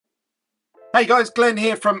Hey guys, Glenn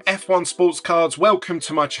here from F1 Sports Cards. Welcome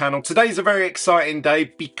to my channel. Today's a very exciting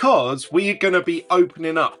day because we are going to be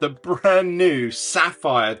opening up the brand new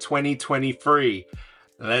SAPPHIRE 2023.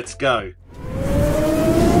 Let's go.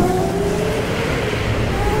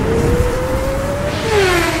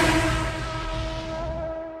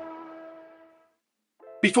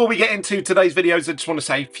 Before we get into today's videos, I just want to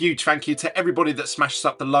say a huge thank you to everybody that smashes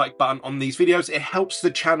up the like button on these videos. It helps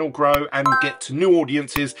the channel grow and get to new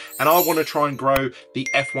audiences, and I want to try and grow the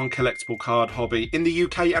F1 collectible card hobby in the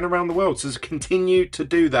UK and around the world. So to continue to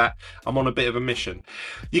do that, I'm on a bit of a mission.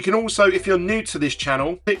 You can also, if you're new to this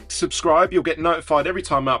channel, click subscribe. You'll get notified every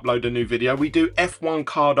time I upload a new video. We do F1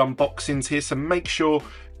 card unboxings here, so make sure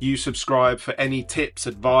you subscribe for any tips,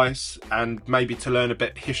 advice, and maybe to learn a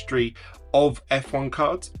bit of history of F1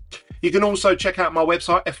 cards. You can also check out my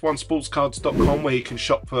website f1sportscards.com, where you can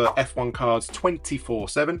shop for F1 cards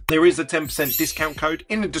 24/7. There is a 10% discount code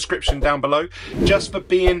in the description down below just for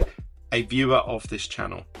being a viewer of this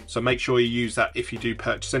channel, so make sure you use that if you do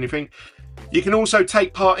purchase anything. You can also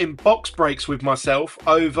take part in box breaks with myself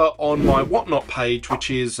over on my Whatnot page, which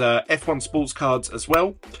is F1 Sports Cards as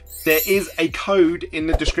well. There is a code in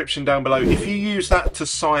the description down below. If you use that to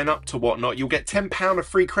sign up to Whatnot, you'll get £10 of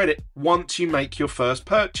free credit once you make your first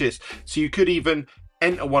purchase. So you could even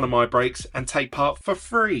enter one of my breaks and take part for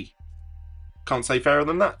free. Can't say fairer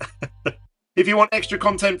than that. If you want extra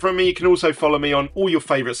content from me, you can also follow me on all your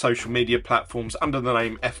favourite social media platforms under the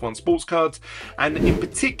name F1 Sports Cards, and in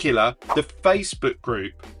particular, the Facebook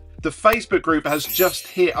group. The Facebook group has just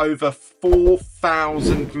hit over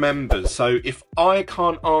 4,000 members, so if I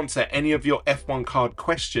can't answer any of your F1 card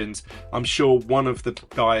questions, I'm sure one of the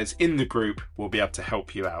guys in the group will be able to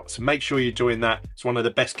help you out. So make sure you join that. It's one of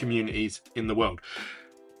the best communities in the world.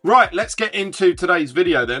 Right, let's get into today's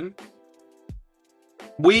video then.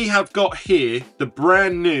 We have got here the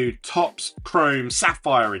brand new Topps Chrome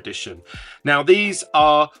Sapphire edition. Now these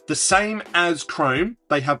are the same as Chrome.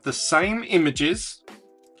 They have the same images.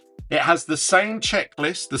 It has the same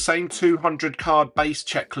checklist, the same 200 card base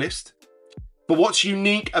checklist. But what's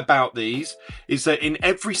unique about these is that in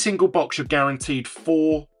every single box you're guaranteed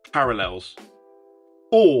 4 parallels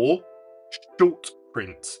or short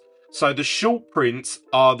prints. So the short prints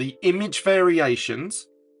are the image variations.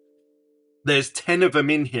 There's 10 of them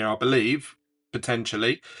in here, I believe,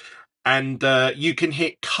 potentially. And you can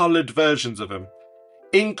hit coloured versions of them.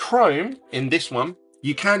 In Chrome, in this one,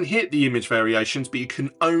 you can hit the image variations, but you can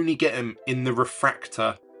only get them in the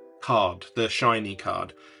refractor card, the shiny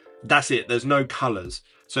card. That's it, there's no colours.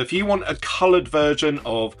 So if you want a coloured version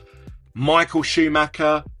of Michael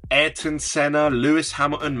Schumacher, Ayrton Senna, Lewis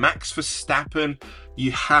Hamilton, Max Verstappen,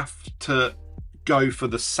 you have to go for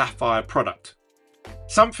the Sapphire product.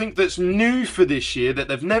 Something that's new for this year that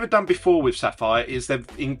they've never done before with Sapphire is they've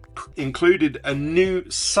included a new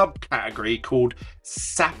subcategory called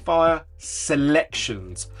Sapphire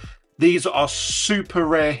Selections. These are super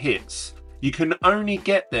rare hits. You can only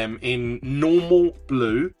get them in normal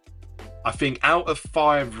blue, I think out of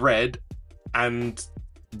 5 red, and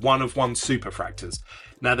 1 of 1 superfractors.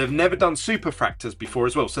 Now they've never done superfractors before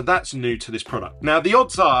as well, so that's new to this product. Now the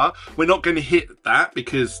odds are we're not going to hit that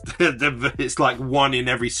because it's like 1 in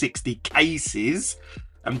every 60 cases.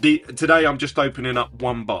 And today I'm just opening up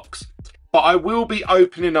 1 box. But I will be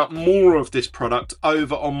opening up more of this product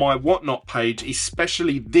over on my Whatnot page,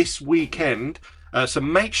 especially this weekend. So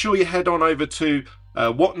make sure you head on over to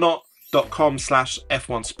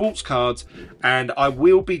whatnot.com/F1 Sports Cards, and I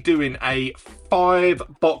will be doing a 5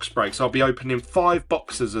 box breaks. I'll be opening 5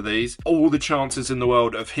 boxes of these, all the chances in the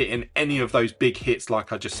world of hitting any of those big hits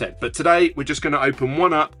like I just said. But today we're just going to open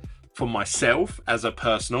one up for myself as a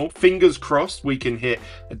personal. Fingers crossed we can hit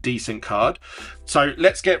a decent card. So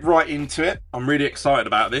let's get right into it. I'm really excited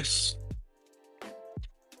about this.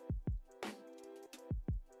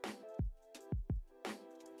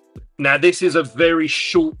 Now this is a very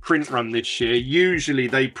short print run this year. Usually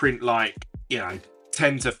they print like, you know,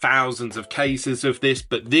 tens of thousands of cases of this,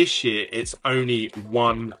 but this year it's only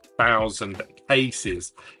 1,000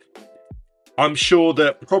 cases. I'm sure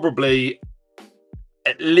that probably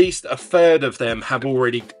at least a third of them have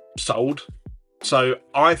already sold. So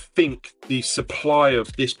I think the supply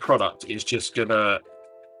of this product is just gonna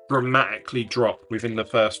dramatically drop within the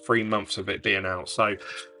first 3 months of it being out. So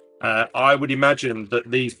I would imagine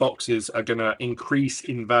that these boxes are going to increase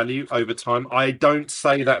in value over time. I don't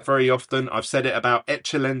say that very often. I've said it about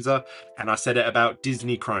Eccellenza and I said it about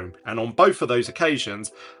Disney Chrome. And on both of those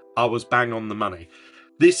occasions, I was bang on the money.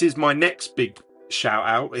 This is my next big shout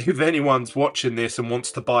out. If anyone's watching this and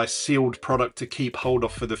wants to buy sealed product to keep hold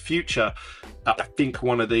of for the future, I think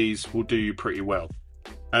one of these will do you pretty well.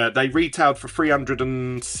 They retailed for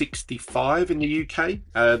 $365 in the UK.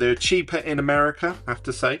 They're cheaper in America, I have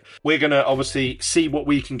to say. We're going to obviously see what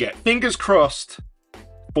we can get. Fingers crossed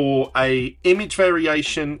for a image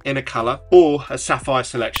variation in a colour or a sapphire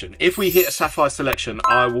selection. If we hit a sapphire selection,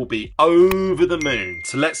 I will be over the moon.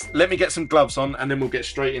 So let me get some gloves on and then we'll get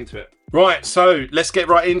straight into it. Right, so let's get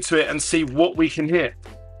right into it and see what we can hit.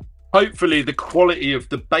 Hopefully the quality of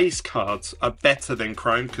the base cards are better than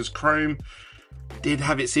Chrome, because Chrome did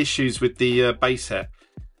have its issues with the base set.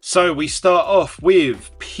 So we start off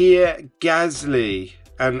with Pierre Gasly,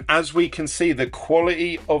 and as we can see, the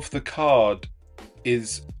quality of the card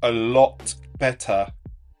is a lot better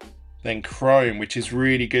than Chrome, which is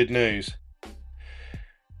really good news.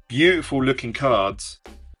 Beautiful looking cards.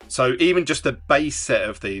 So even just a base set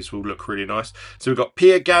of these will look really nice. So we've got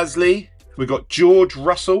Pierre Gasly, we've got George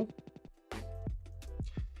Russell,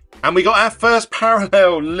 and we got our first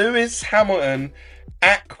parallel, Lewis Hamilton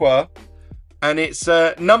Aqua, and it's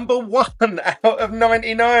number 1 out of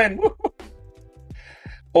 99.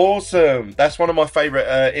 Awesome. That's one of my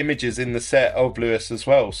favourite images in the set of Lewis as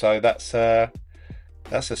well. So that's a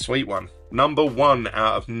sweet one. Number 1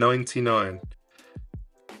 out of 99.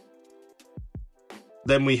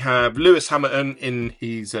 Then we have Lewis Hamilton in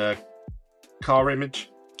his car image.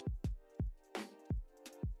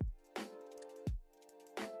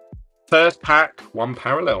 First pack, 1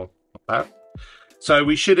 parallel. Not bad. So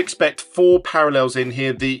we should expect 4 parallels in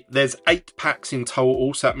here. There's 8 packs in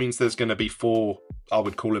total, so that means there's going to be 4, I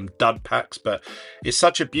would call them dud packs, but it's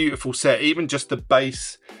such a beautiful set. Even just the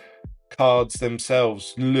base cards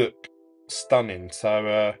themselves look stunning.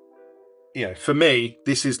 So, you know, for me,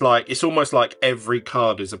 this is like, it's almost like every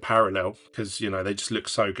card is a parallel because, you know, they just look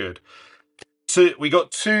so good. So we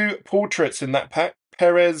got 2 portraits in that pack,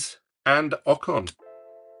 Perez and Ocon.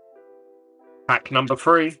 Pack number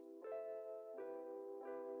 3.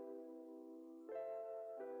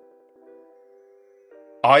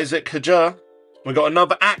 Isaac Hadjar. We got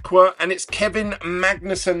another Aqua, and it's Kevin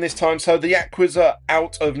Magnussen this time. So the Aquas are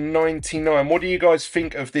out of 99. What do you guys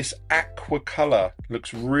think of this Aqua colour?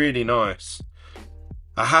 Looks really nice.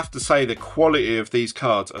 I have to say the quality of these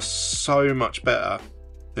cards are so much better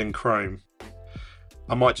than Chrome.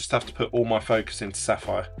 I might just have to put all my focus into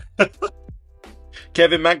Sapphire.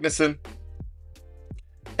 Kevin Magnussen,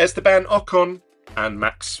 Esteban Ocon, and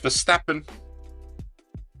Max Verstappen.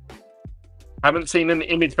 Haven't seen an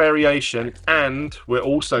image variation, and we're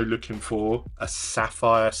also looking for a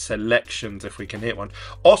Sapphire Selections if we can hit one.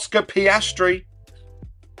 Oscar Piastri,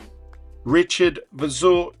 Richard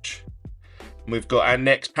Versorch. We've got our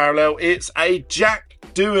next parallel. It's a Jack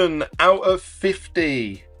Doohan out of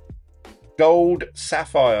 50. Gold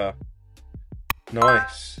Sapphire.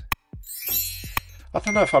 Nice. I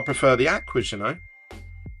don't know if I prefer the Aquas, you know.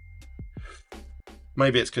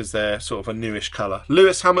 Maybe it's because they're sort of a newish colour.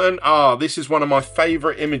 Lewis Hamilton. Ah, this is one of my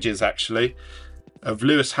favourite images, actually, of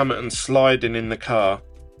Lewis Hamilton sliding in the car.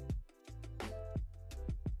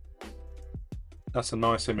 That's a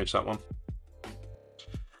nice image, that one.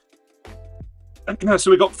 So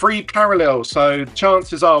we've got 3 parallels. So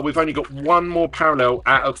chances are we've only got 1 more parallel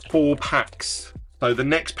out of 4 packs. So the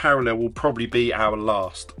next parallel will probably be our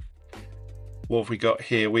last. What have we got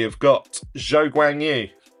here? We have got Zhou Guanyu.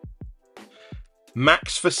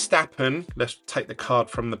 Max Verstappen. Let's take the card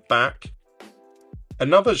from the back.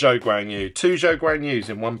 Another Zhou Guanyu. 2 Zhou Guanyus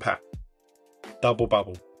in 1 pack. Double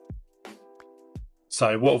bubble.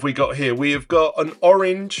 So what have we got here? We have got an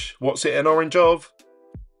orange. What's it an orange of?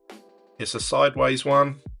 It's a sideways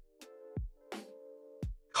one.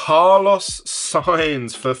 Carlos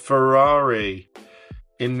Sainz for Ferrari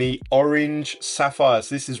in the orange sapphires.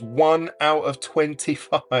 This is 1 out of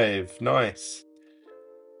 25. Nice.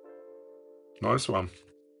 Nice one.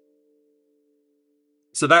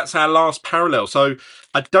 So that's our last parallel. So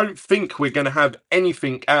I don't think we're going to have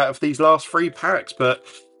anything out of these last 3 packs, but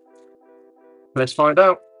let's find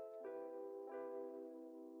out.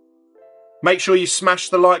 Make sure you smash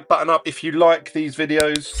the like button up if you like these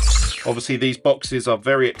videos. Obviously, these boxes are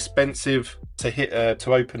very expensive to hit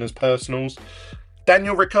to open as personals.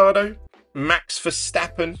 Daniel Ricciardo, Max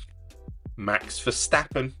Verstappen,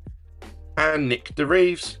 and Nick de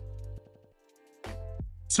Vries.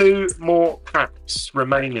 2 more packs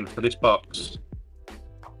remaining for this box.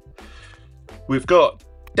 We've got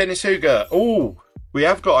Dennis Huger. Oh, we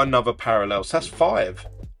have got another parallel. So that's 5.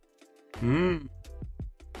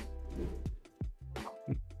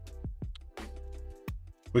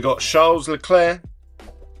 We got Charles Leclerc,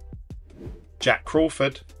 Jack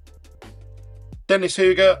Crawford, Dennis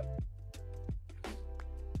Huger,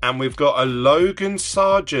 and we've got a Logan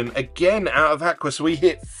Sargent again out of Aqua. So we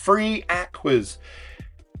hit 3 Aquas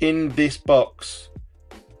in this box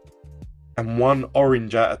and one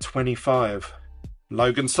orange out of 25.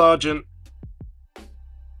 Logan Sargent.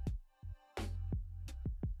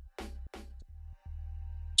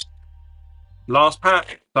 Last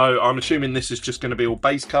pack. So I'm assuming this is just going to be all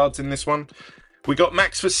base cards in this one. We got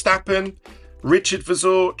Max Verstappen, Richard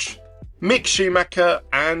Versorch, Mick Schumacher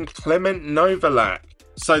and Clement Novalak.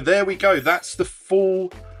 So there we go. That's the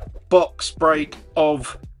full box break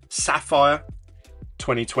of Sapphire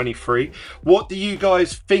 2023. What do you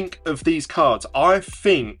guys think of these cards? I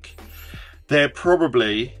think they're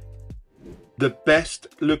probably the best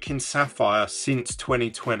looking Sapphire since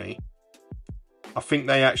 2020. I think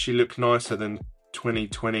they actually look nicer than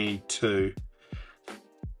 2022.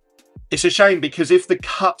 It's a shame because if the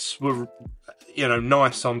cuts were, you know,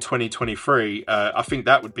 nice on 2023, I think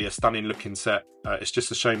that would be a stunning looking set. It's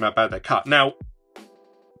just a shame how bad they're cut. Now,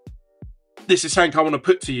 this is something I want to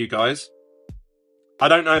put to you guys. I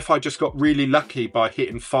don't know if I just got really lucky by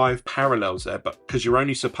hitting 5 parallels there, but because you're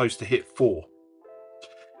only supposed to hit 4.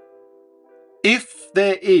 If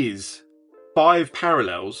there is 5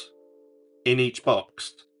 parallels in each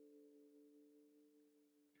box,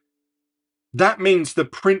 that means the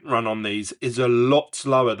print run on these is a lot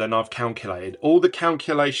slower than I've calculated. All the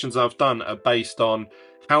calculations I've done are based on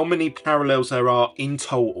how many parallels there are in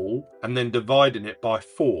total and then dividing it by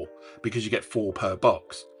 4 because you get 4 per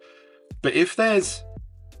box. But if there's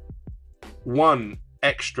 1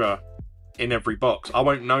 extra in every box, I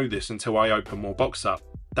won't know this until I open more box up.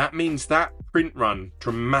 That means that print run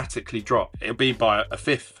dramatically drop. It'll be by a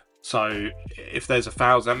 1/5. So if there's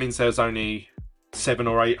 1,000, that means there's only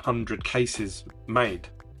 700 or 800 cases made.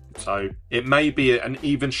 So it may be an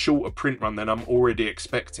even shorter print run than I'm already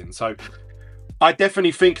expecting. So I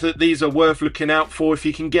definitely think that these are worth looking out for. If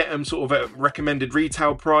you can get them sort of at recommended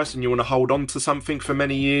retail price and you want to hold on to something for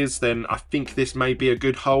many years, then I think this may be a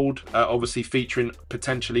good hold. Obviously featuring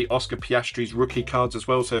potentially Oscar Piastri's rookie cards as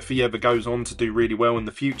well. So if he ever goes on to do really well in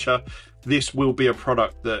the future, this will be a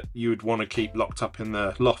product that you would want to keep locked up in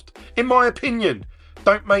the loft, in my opinion.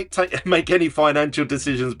 Don't make any financial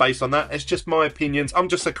decisions based on that. It's just my opinions. I'm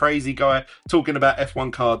just a crazy guy talking about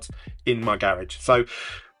F1 cards in my garage. So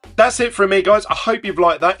that's it from me, guys. I hope you've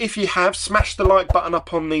liked that. If you have, smash the like button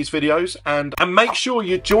up on these videos and make sure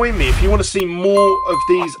you join me if you want to see more of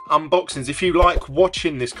these unboxings. If you like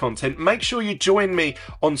watching this content, make sure you join me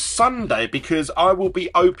on Sunday because I will be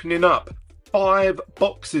opening up 5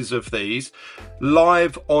 boxes of these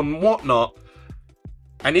live on Whatnot.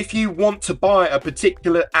 And if you want to buy a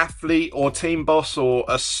particular athlete or team boss or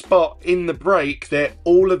a spot in the break, they're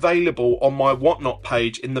all available on my Whatnot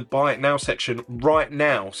page in the Buy It Now section right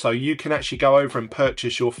now. So you can actually go over and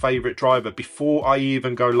purchase your favorite driver before I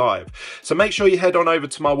even go live. So make sure you head on over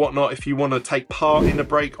to my Whatnot if you want to take part in a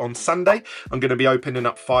break on Sunday. I'm going to be opening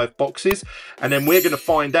up 5 boxes and then we're going to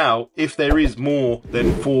find out if there is more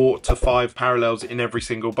than 4 to 5 parallels in every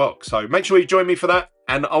single box. So make sure you join me for that.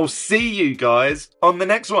 And I'll see you guys on the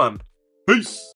next one. Peace.